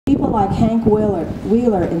People like Hank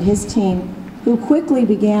Wheeler and his team, who quickly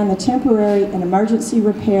began the temporary and emergency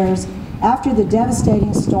repairs after the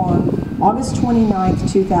devastating storm, August 29,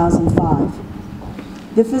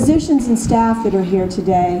 2005. The physicians and staff that are here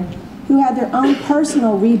today, who had their own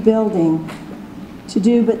personal rebuilding to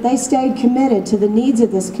do, but they stayed committed to the needs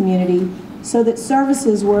of this community so that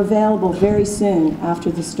services were available very soon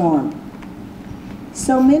after the storm.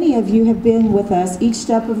 So many of you have been with us each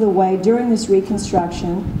step of the way during this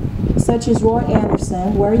reconstruction, such as Roy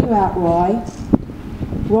Anderson. Where are you at, Roy?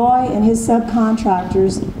 Roy and his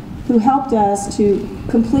subcontractors who helped us to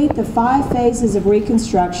complete the 5 phases of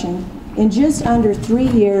reconstruction in just under 3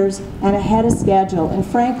 years and ahead of schedule. And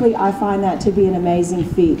frankly, I find that to be an amazing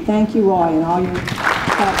feat. Thank you, Roy, and all your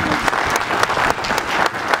partners.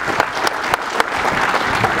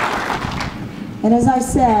 And as I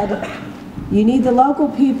said, you need the local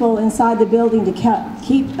people inside the building to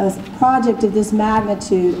keep a project of this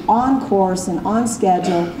magnitude on course and on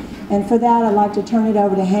schedule. And for that, I'd like to turn it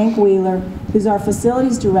over to Hank Wheeler, who's our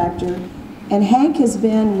facilities director. And Hank has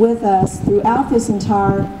been with us throughout this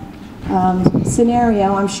entire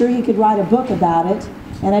scenario. I'm sure he could write a book about it.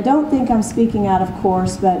 And I don't think I'm speaking out of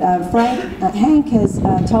course, but Hank has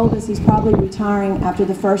told us he's probably retiring after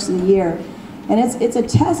the first of the year. And it's a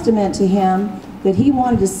testament to him that he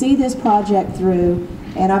wanted to see this project through.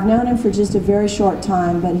 And I've known him for just a very short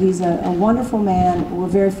time, but he's a wonderful man. We're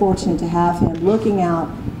very fortunate to have him looking out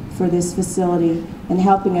for this facility and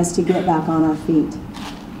helping us to get back on our feet.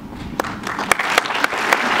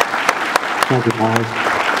 Thank you, Molly.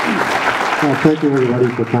 Thank you, everybody,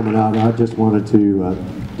 for coming out. I just wanted to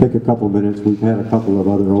take a couple of minutes. We've had a couple of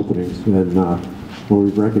other openings and where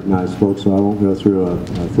we've recognized folks, so I won't go through a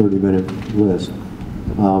 30-minute list.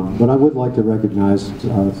 But I would like to recognize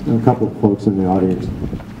a couple of folks in the audience.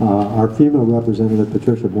 Our FEMA representative,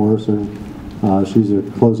 Patricia Morrison, she's a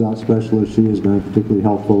closeout specialist. She has been particularly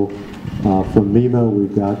helpful. From MEMA,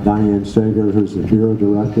 we've got Diane Sager, who's the bureau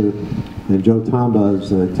director, and Joe Tamba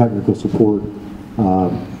is a technical support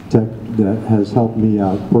tech that has helped me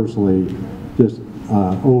out personally just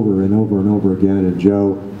over and over and over again. And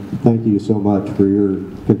Joe, thank you so much for your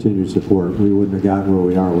continued support. We wouldn't have gotten where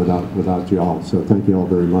we are without you all, so thank you all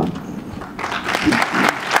very much.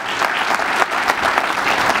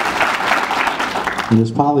 And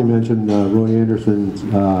as Polly mentioned, Roy Anderson,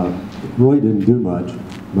 Roy didn't do much,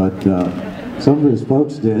 but some of his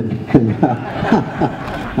folks did.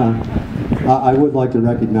 I would like to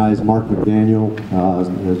recognize Mark McDaniel,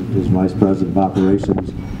 as Vice President of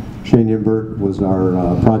Operations. Shane Imbert was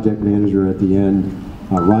our project manager at the end.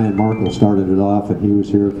 Ryan Markle started it off, and he was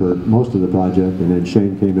here for most of the project, and then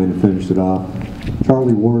Shane came in and finished it off.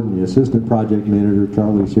 Charlie Warden, the assistant project manager,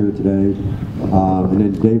 Charlie's here today. And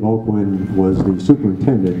then Dave Oakwind was the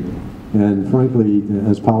superintendent. And frankly,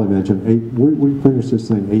 as Polly mentioned, we finished this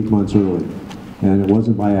thing 8 months early. And it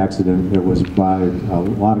wasn't by accident, it was by a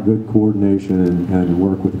lot of good coordination and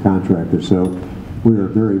work with the contractors. So we are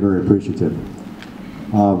very, very appreciative.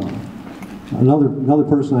 Another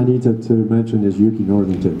person I need to mention is Yuki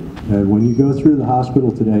Northington. And when you go through the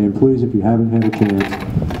hospital today, and please, if you haven't had a chance,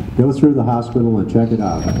 go through the hospital and check it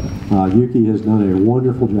out. Yuki has done a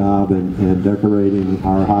wonderful job in decorating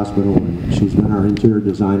our hospital, and she's been our interior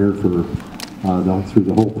designer for through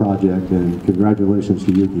the whole project, and congratulations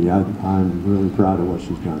to Yuki. I'm really proud of what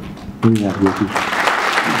she's done. Here you have Yuki.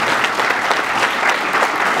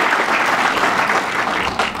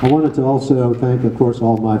 I wanted to also thank, of course,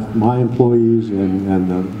 all my employees and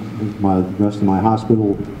the rest of my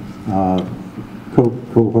hospital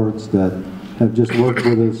cohorts that have just worked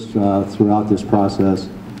with us throughout this process.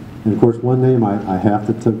 And of course, one name I have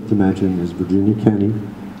to mention is Virginia Kenny.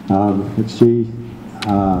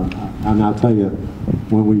 And I'll tell you,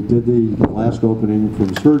 when we did the last opening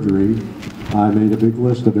from surgery, I made a big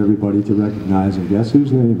list of everybody to recognize, and guess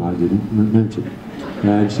whose name I didn't mention?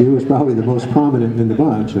 And she was probably the most prominent in the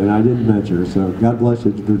bunch, and I didn't mention her, so God bless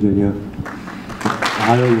you, Virginia.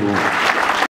 I owe you one.